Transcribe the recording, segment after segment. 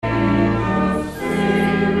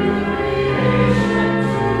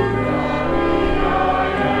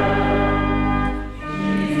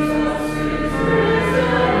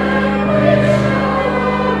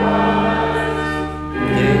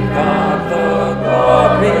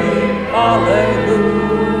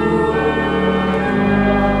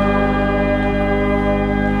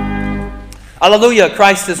Hallelujah,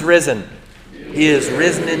 Christ is risen. He is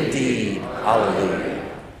risen indeed. Hallelujah.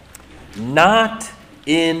 Not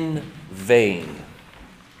in vain.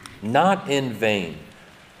 Not in vain.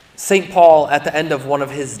 St. Paul, at the end of one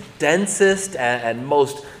of his densest and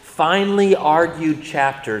most finely argued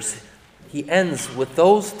chapters, he ends with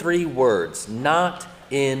those three words, not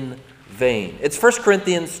in vain. It's 1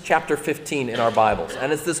 Corinthians chapter 15 in our Bibles,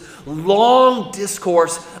 and it's this long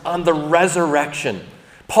discourse on the resurrection.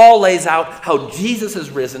 Paul lays out how Jesus is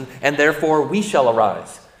risen, and therefore we shall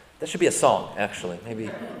arise. That should be a song, actually. Maybe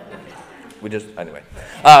anyway.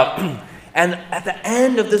 And at the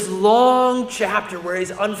end of this long chapter where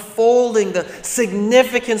he's unfolding the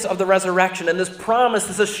significance of the resurrection and this promise,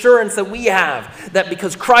 this assurance that we have that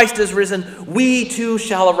because Christ is risen, we too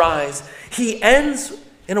shall arise, he ends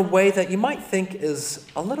in a way that you might think is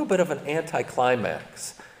a little bit of an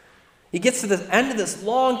anticlimax. He gets to the end of this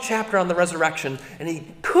long chapter on the resurrection, and he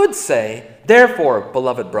could say, therefore,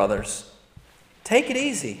 beloved brothers, take it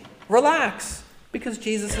easy, relax, because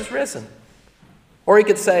Jesus is risen. Or he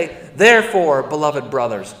could say, therefore, beloved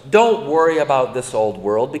brothers, don't worry about this old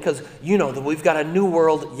world because you know that we've got a new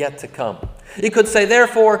world yet to come. He could say,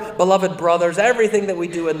 therefore, beloved brothers, everything that we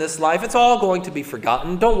do in this life, it's all going to be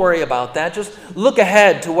forgotten. Don't worry about that. Just look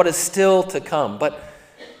ahead to what is still to come. But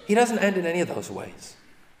he doesn't end in any of those ways.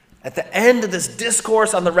 At the end of this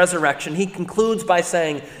discourse on the resurrection, he concludes by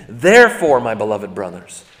saying, therefore, my beloved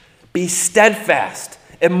brothers, be steadfast,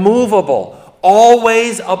 immovable,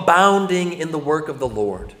 always abounding in the work of the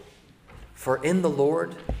Lord. For in the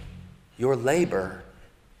Lord, your labor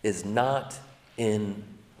is not in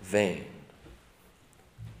vain.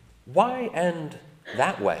 Why end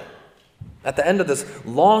that way? At the end of this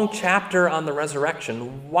long chapter on the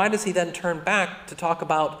resurrection, why does he then turn back to talk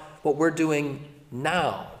about what we're doing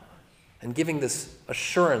now and giving this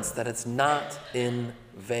assurance that it's not in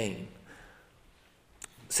vain?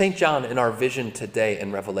 St. John, in our vision today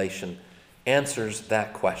in Revelation, answers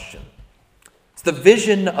that question. It's the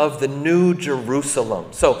vision of the New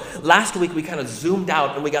Jerusalem. So last week we kind of zoomed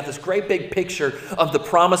out and we got this great big picture of the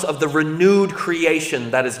promise of the renewed creation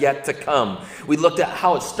that is yet to come. We looked at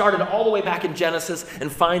how it started all the way back in Genesis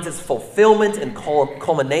and finds its fulfillment and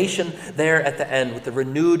culmination there at the end with the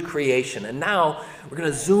renewed creation. And now we're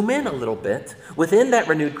going to zoom in a little bit within that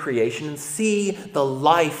renewed creation and see the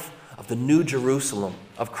life of the New Jerusalem,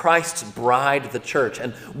 of Christ's bride, the church,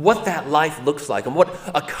 and what that life looks like and what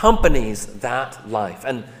accompanies that life.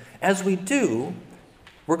 And as we do,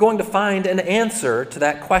 we're going to find an answer to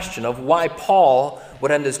that question of why Paul would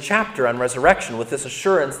end his chapter on resurrection with this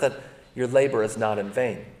assurance that your labor is not in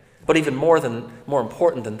vain. But even more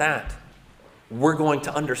important than that, we're going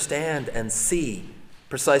to understand and see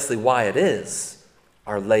precisely why it is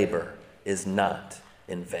our labor is not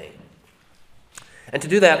in vain. And to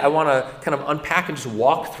do that, I want to kind of unpack and just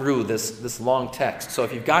walk through this long text. So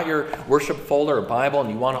if you've got your worship folder or Bible and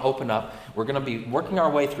you want to open up, we're going to be working our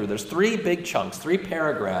way through. There's three big chunks, three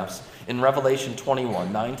paragraphs in Revelation 21,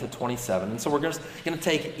 9 to 27. And so we're just going to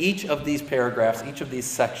take each of these paragraphs, each of these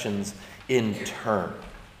sections in turn.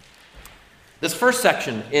 This first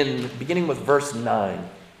section, beginning with verse 9,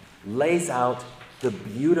 lays out the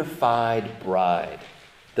beautified bride.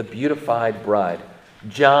 The beautified bride.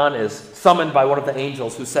 John is summoned by one of the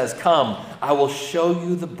angels who says, "Come, I will show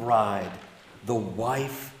you the bride, the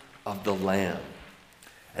wife of the Lamb."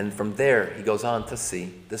 And from there, he goes on to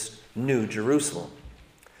see this New Jerusalem.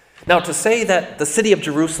 Now, to say that the city of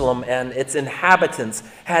Jerusalem and its inhabitants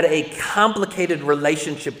had a complicated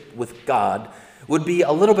relationship with God would be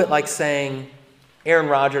a little bit like saying Aaron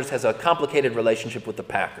Rodgers has a complicated relationship with the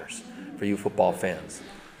Packers, for you football fans.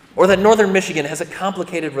 Or that Northern Michigan has a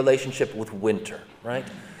complicated relationship with winter, right?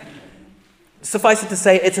 Suffice it to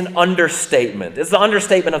say, it's an understatement. It's the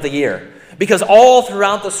understatement of the year. Because all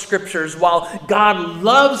throughout the scriptures, while God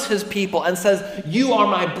loves his people and says, "You are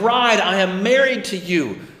my bride, I am married to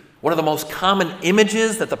you," one of the most common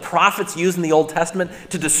images that the prophets use in the Old Testament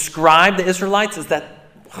to describe the Israelites is that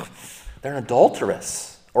they're an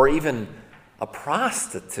adulteress or even a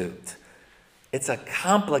prostitute. It's a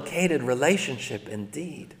complicated relationship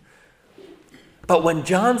indeed. But when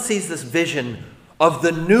John sees this vision of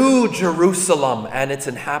the New Jerusalem and its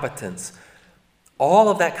inhabitants, all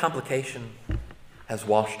of that complication has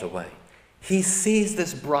washed away. He sees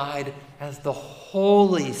this bride as the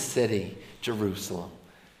holy city, Jerusalem.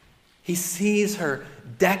 He sees her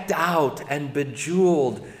decked out and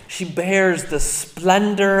bejeweled. She bears the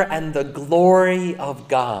splendor and the glory of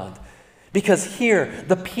God. Because here,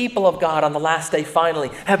 the people of God on the last day finally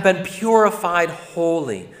have been purified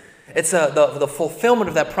holy. It's the fulfillment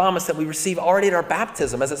of that promise that we receive already at our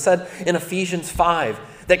baptism, as it said in Ephesians 5,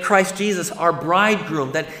 that Christ Jesus, our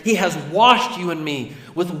bridegroom, that he has washed you and me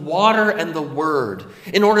with water and the word,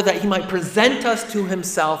 in order that he might present us to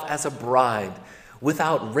himself as a bride,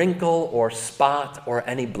 without wrinkle or spot or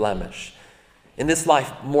any blemish. In this life,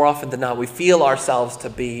 more often than not, we feel ourselves to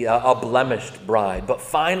be a blemished bride. But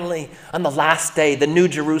finally, on the last day, the New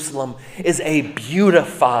Jerusalem is a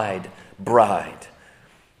beautified bride.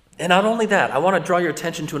 And not only that, I want to draw your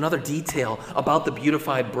attention to another detail about the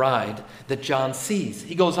beautified bride that John sees.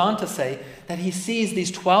 He goes on to say that he sees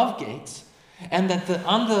these 12 gates, and that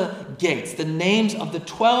on the gates, the names of the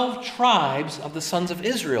 12 tribes of the sons of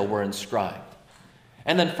Israel were inscribed.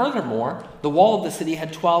 And then furthermore, the wall of the city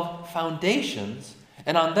had 12 foundations,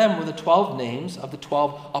 and on them were the 12 names of the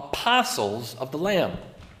 12 apostles of the Lamb.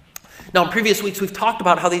 Now, in previous weeks, we've talked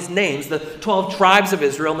about how these names, the 12 tribes of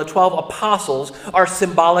Israel and the 12 apostles, are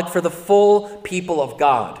symbolic for the full people of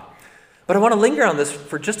God. But I want to linger on this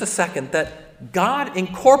for just a second, that God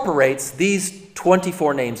incorporates these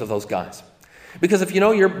 24 names of those guys. Because if you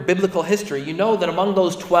know your biblical history, you know that among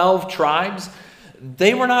those 12 tribes,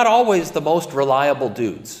 they were not always the most reliable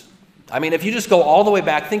dudes. I mean, if you just go all the way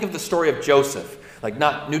back, think of the story of Joseph. Like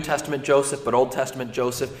not New Testament Joseph, but Old Testament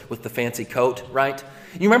Joseph with the fancy coat, right?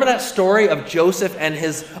 You remember that story of Joseph and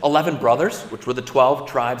his 11 brothers, which were the 12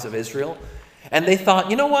 tribes of Israel? And they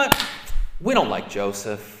thought, you know what? We don't like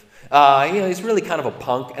Joseph. He's really kind of a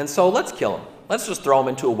punk, and so let's kill him. Let's just throw him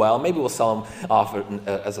into a well. Maybe we'll sell him off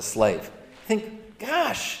as a slave. I think,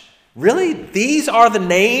 gosh, really? These are the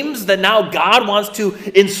names that now God wants to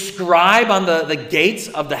inscribe on the gates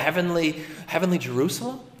of the heavenly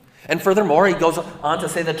Jerusalem? And furthermore, he goes on to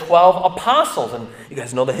say the 12 apostles. And you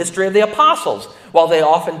guys know the history of the apostles. While they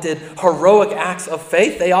often did heroic acts of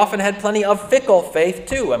faith, they often had plenty of fickle faith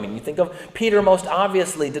too. I mean, you think of Peter most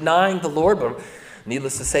obviously denying the Lord, but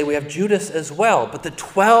needless to say, we have Judas as well. But the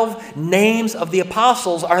 12 names of the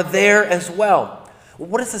apostles are there as well.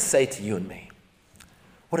 What does this say to you and me?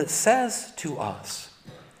 What it says to us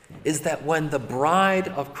is that when the bride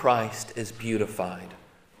of Christ is beautified,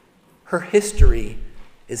 her history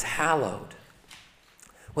is hallowed.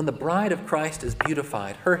 When the bride of Christ is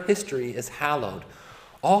beautified, her history is hallowed.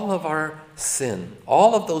 All of our sin,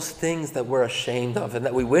 all of those things that we're ashamed of and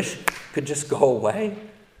that we wish could just go away,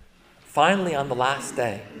 finally on the last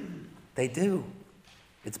day, they do.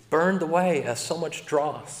 It's burned away as so much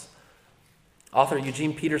dross. Author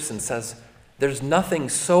Eugene Peterson says, "There's nothing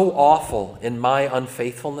so awful in my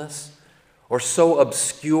unfaithfulness or so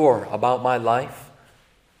obscure about my life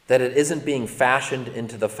that it isn't being fashioned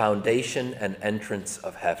into the foundation and entrance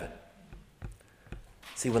of heaven."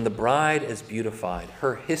 See, when the bride is beautified,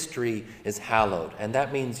 her history is hallowed, and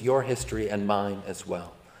that means your history and mine as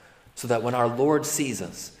well. So that when our Lord sees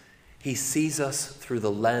us, he sees us through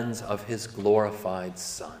the lens of his glorified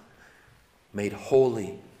Son, made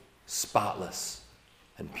holy, spotless,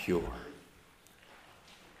 and pure.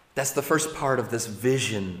 That's the first part of this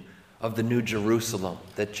vision of the New Jerusalem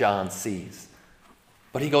that John sees.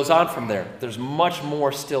 But he goes on from there. There's much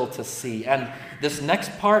more still to see. And this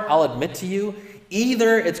next part, I'll admit to you,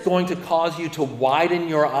 either it's going to cause you to widen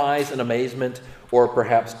your eyes in amazement or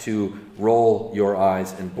perhaps to roll your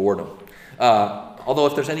eyes in boredom. Although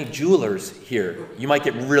if there's any jewelers here, you might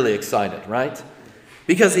get really excited, right?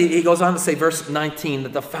 Because he goes on to say, verse 19,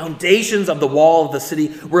 that the foundations of the wall of the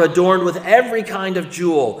city were adorned with every kind of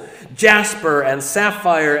jewel, jasper and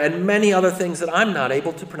sapphire and many other things that I'm not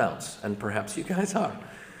able to pronounce, and perhaps you guys are.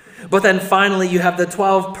 But then finally you have the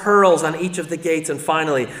 12 pearls on each of the gates, and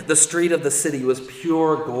finally the street of the city was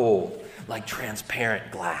pure gold, like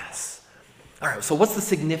transparent glass. All right, so what's the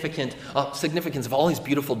significance of all these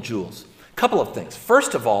beautiful jewels? Couple of things.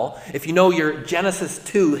 First of all, if you know your Genesis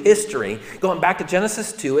 2 history, going back to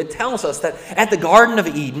Genesis 2, it tells us that at the Garden of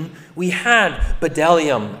Eden, we had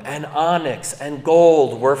bdellium and onyx and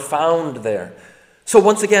gold were found there. So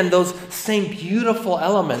once again, those same beautiful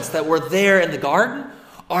elements that were there in the garden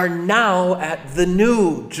are now at the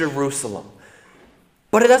New Jerusalem.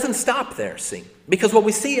 But it doesn't stop there, see? Because what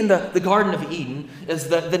we see in the Garden of Eden is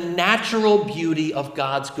the natural beauty of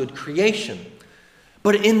God's good creation.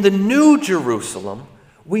 But in the New Jerusalem,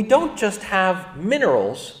 we don't just have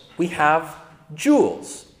minerals, we have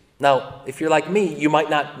jewels. Now, if you're like me, you might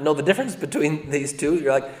not know the difference between these two.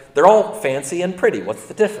 You're like, they're all fancy and pretty. What's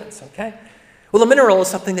the difference, okay? Well, a mineral is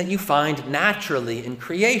something that you find naturally in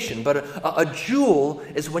creation, but a jewel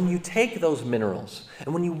is when you take those minerals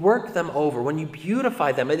and when you work them over, when you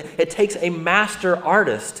beautify them. It takes a master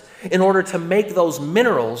artist in order to make those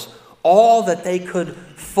minerals all that they could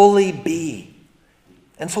fully be.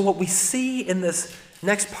 And so what we see in this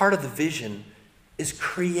next part of the vision is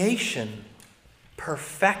creation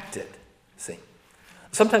perfected. See,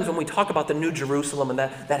 Sometimes when we talk about the New Jerusalem and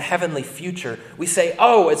that heavenly future, we say,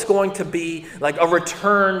 oh, it's going to be like a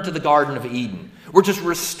return to the Garden of Eden. We're just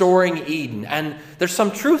restoring Eden. And there's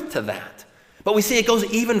some truth to that. But we see it goes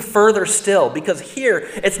even further still, because here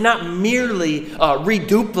it's not merely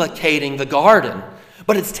reduplicating the garden,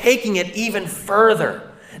 but it's taking it even further.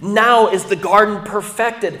 Now is the garden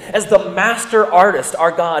perfected as the master artist,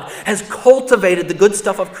 our God, has cultivated the good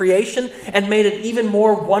stuff of creation and made it even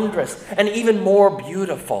more wondrous and even more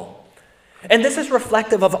beautiful. And this is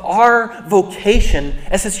reflective of our vocation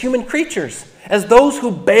as his human creatures, as those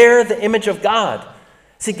who bear the image of God.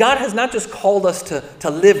 See, God has not just called us to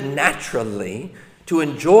live naturally, to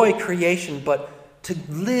enjoy creation, but to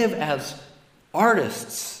live as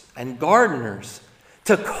artists and gardeners,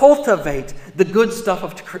 to cultivate the good stuff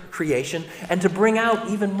of creation and to bring out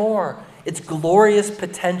even more its glorious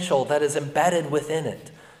potential that is embedded within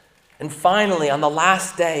it. And finally, on the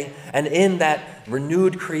last day and in that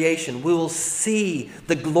renewed creation, we will see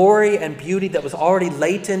the glory and beauty that was already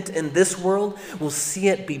latent in this world. We'll see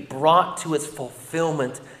it be brought to its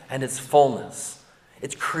fulfillment and its fullness.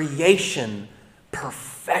 Its creation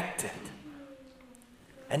perfected.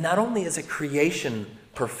 And not only is it creation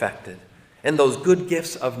perfected, and those good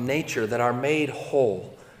gifts of nature that are made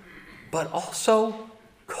whole, but also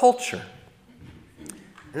culture.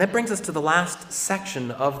 And that brings us to the last section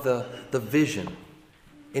of the vision,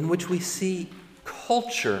 in which we see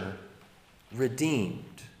culture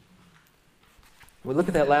redeemed. We look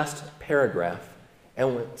at that last paragraph,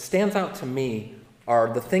 and what stands out to me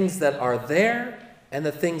are the things that are there and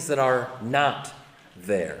the things that are not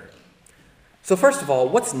there. So first of all,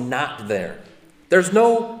 what's not there? There's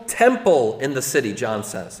no temple in the city, John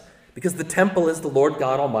says, because the temple is the Lord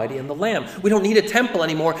God Almighty and the Lamb. We don't need a temple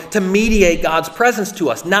anymore to mediate God's presence to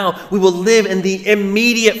us. Now we will live in the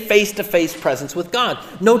immediate face-to-face presence with God.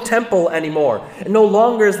 No temple anymore. And no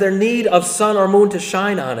longer is there need of sun or moon to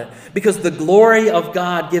shine on it, because the glory of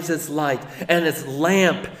God gives its light, and its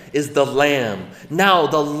lamp is the Lamb. Now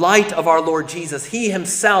the light of our Lord Jesus, he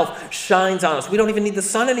himself shines on us. We don't even need the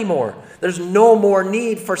sun anymore. There's no more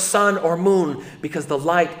need for sun or moon, because the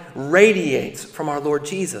light radiates from our Lord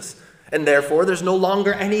Jesus. And therefore, there's no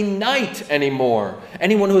longer any night anymore.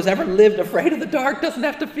 Anyone who has ever lived afraid of the dark doesn't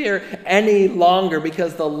have to fear any longer,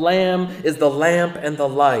 because the Lamb is the lamp and the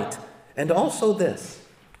light. And also this,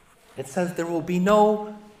 it says there will be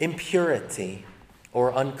no impurity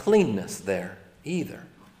or uncleanness there either.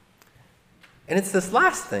 And it's this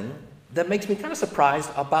last thing that makes me kind of surprised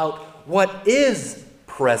about what is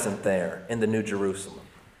present there in the New Jerusalem.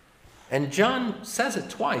 And John says it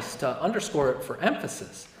twice to underscore it for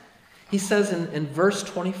emphasis. He says in verse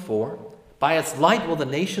 24, "By its light will the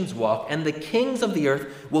nations walk, and the kings of the earth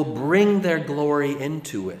will bring their glory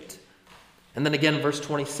into it." And then again, verse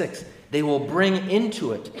 26, "They will bring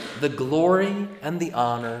into it the glory and the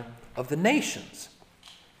honor of the nations."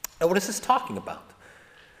 Now, what is this talking about?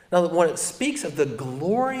 Now, when it speaks of the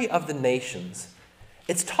glory of the nations,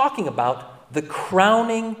 it's talking about the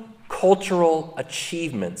crowning cultural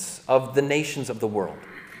achievements of the nations of the world.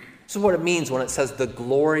 This is what it means when it says the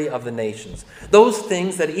glory of the nations. Those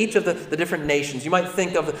things that each of the different nations, you might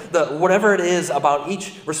think of whatever it is about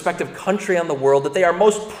each respective country on the world that they are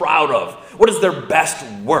most proud of. What is their best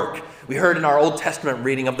work? We heard in our Old Testament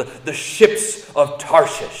reading of the ships of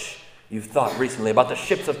Tarshish. You've thought recently about the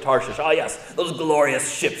ships of Tarshish. Oh yes, those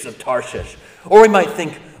glorious ships of Tarshish. Or we might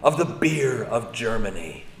think of the beer of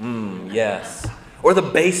Germany. Yes. Or the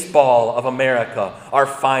baseball of America, our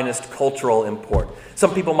finest cultural import.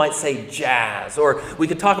 Some people might say jazz, or we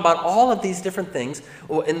could talk about all of these different things.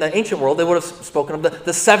 In the ancient world, they would have spoken of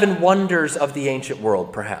the seven wonders of the ancient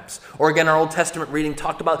world, perhaps. Or again, our Old Testament reading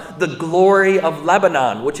talked about the glory of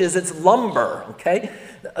Lebanon, which is its lumber, okay?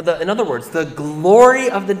 In other words, the glory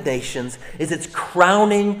of the nations is its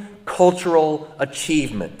crowning cultural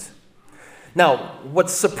achievement. Now,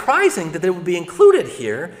 what's surprising that it would be included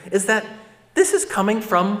here is that this is coming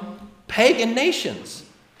from pagan nations,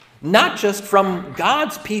 not just from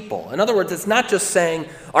God's people. In other words, it's not just saying,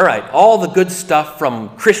 all right, all the good stuff from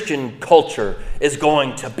Christian culture is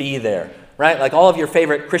going to be there, right? Like all of your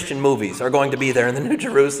favorite Christian movies are going to be there in the New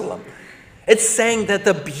Jerusalem. It's saying that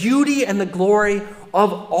the beauty and the glory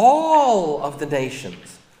of all of the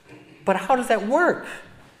nations. But how does that work?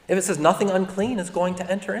 If it says nothing unclean is going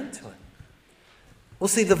to enter into it. Well,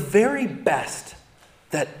 see, the very best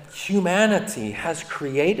that humanity has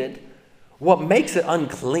created, what makes it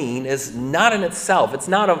unclean is not in itself. It's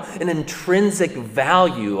not an intrinsic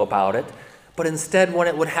value about it, but instead when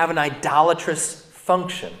it would have an idolatrous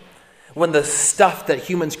function. When the stuff that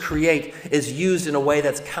humans create is used in a way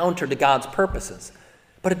that's counter to God's purposes.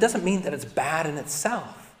 but it doesn't mean that it's bad in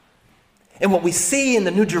itself. And what we see in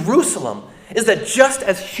the New Jerusalem is that just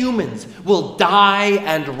as humans will die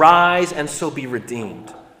and rise and so be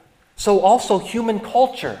redeemed, so also human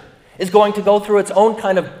culture is going to go through its own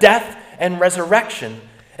kind of death and resurrection,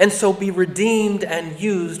 and so be redeemed and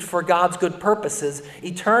used for God's good purposes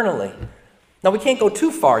eternally. Now, we can't go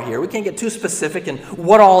too far here. We can't get too specific in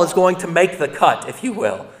what all is going to make the cut, if you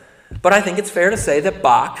will. But I think it's fair to say that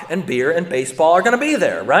Bach and beer and baseball are going to be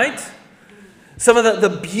there, right? Some of the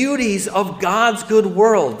beauties of God's good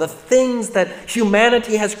world, the things that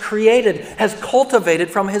humanity has created, has cultivated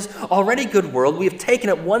from his already good world, we have taken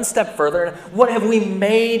it one step further. And what have we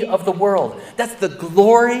made of the world? That's the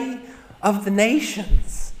glory of the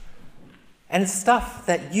nations. And it's stuff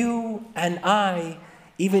that you and I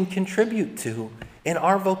even contribute to in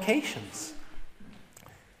our vocations.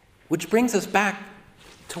 Which brings us back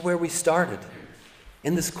to where we started,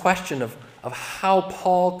 in this question of how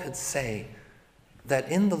Paul could say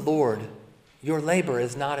that in the Lord your labor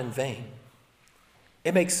is not in vain.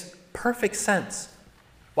 It makes perfect sense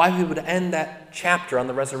why we would end that chapter on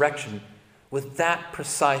the resurrection with that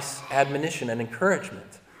precise admonition and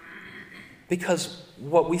encouragement. Because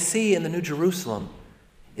what we see in the New Jerusalem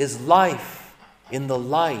is life in the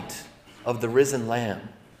light of the risen Lamb.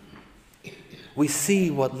 We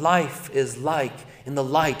see what life is like in the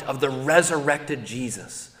light of the resurrected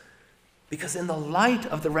Jesus. Because in the light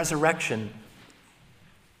of the resurrection,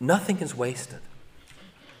 nothing is wasted.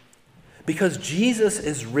 Because Jesus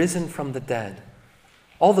is risen from the dead,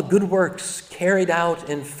 all the good works carried out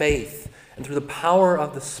in faith and through the power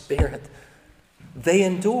of the Spirit, they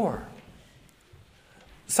endure.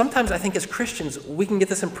 Sometimes I think as Christians, we can get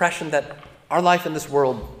this impression that our life in this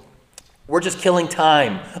world, we're just killing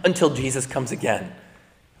time until Jesus comes again.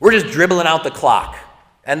 We're just dribbling out the clock.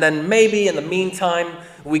 And then maybe in the meantime,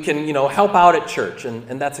 we can, help out at church,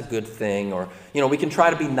 and that's a good thing. Or, we can try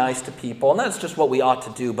to be nice to people, and that's just what we ought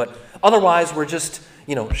to do. But otherwise, we're just,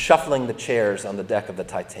 shuffling the chairs on the deck of the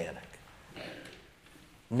Titanic.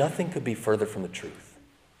 Nothing could be further from the truth.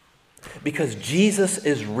 Because Jesus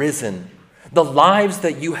is risen. The lives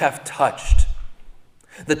that you have touched,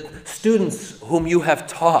 the students whom you have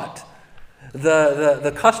taught,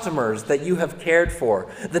 the customers that you have cared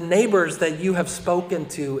for, the neighbors that you have spoken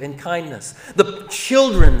to in kindness, the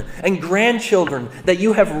children and grandchildren that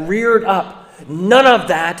you have reared up, none of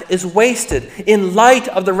that is wasted. In light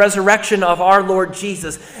of the resurrection of our Lord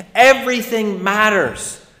Jesus, everything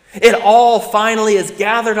matters. It all finally is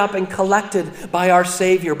gathered up and collected by our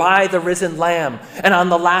Savior, by the risen Lamb, and on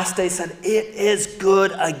the last day said, "It is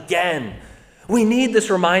good again." We need this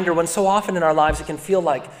reminder when so often in our lives it can feel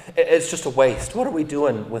like it's just a waste. What are we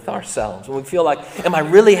doing with ourselves? When we feel like, am I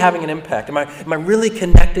really having an impact? Am I really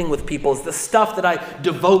connecting with people? Is the stuff that I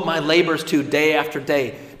devote my labors to day after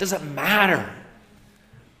day, does it matter?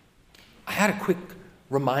 I had a quick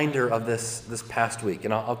reminder of this past week,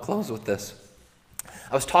 and I'll close with this.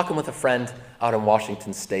 I was talking with a friend out in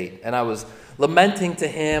Washington State, and I was lamenting to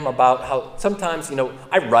him about how sometimes,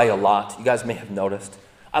 I write a lot. You guys may have noticed.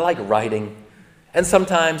 I like writing. And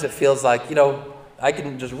sometimes it feels like, I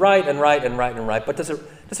can just write and write and write and write, but does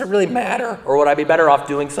it really matter? Or would I be better off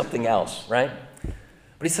doing something else, right?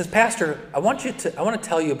 But he says, "Pastor, I want to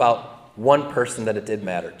tell you about one person that it did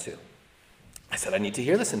matter to." I said, "I need to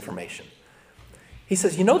hear this information." He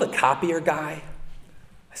says, "You know the copier guy?"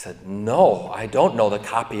 I said, "No, I don't know the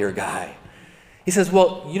copier guy." He says,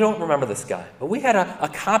 "Well, you don't remember this guy, but we had a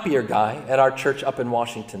copier guy at our church up in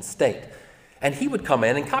Washington State. And he would come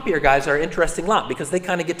in, and copier guys are an interesting lot because they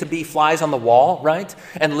kind of get to be flies on the wall, right?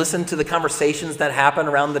 And listen to the conversations that happen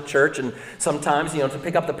around the church, and sometimes, to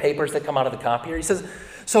pick up the papers that come out of the copier." He says,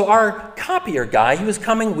 so our copier guy, he was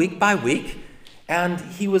coming week by week, and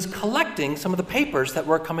he was collecting some of the papers that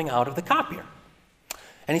were coming out of the copier.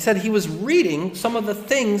 And he said he was reading some of the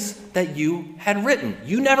things that you had written.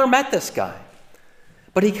 You never met this guy,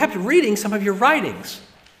 but he kept reading some of your writings,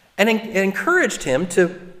 and it encouraged him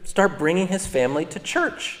to start bringing his family to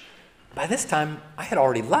church. By this time, I had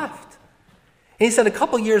already left. And he said a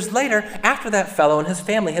couple years later, after that fellow and his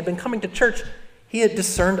family had been coming to church, he had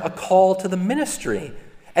discerned a call to the ministry.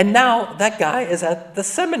 And now that guy is at the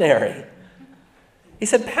seminary. He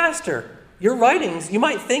said, "Pastor, your writings, you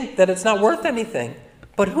might think that it's not worth anything,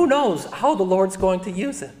 but who knows how the Lord's going to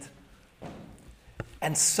use it."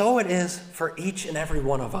 And so it is for each and every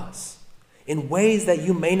one of us, in ways that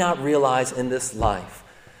you may not realize in this life.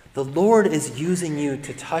 The Lord is using you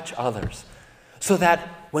to touch others so that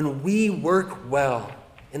when we work well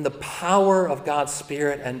in the power of God's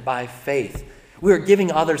Spirit and by faith, we are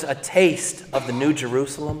giving others a taste of the New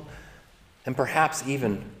Jerusalem and perhaps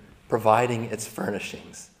even providing its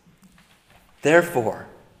furnishings. Therefore,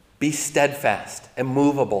 be steadfast,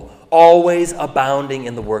 immovable, always abounding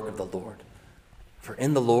in the work of the Lord. For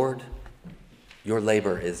in the Lord, your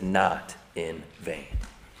labor is not in vain.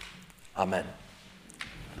 Amen.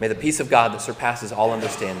 May the peace of God that surpasses all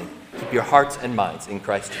understanding keep your hearts and minds in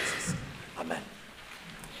Christ Jesus. Amen.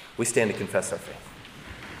 We stand to confess our faith.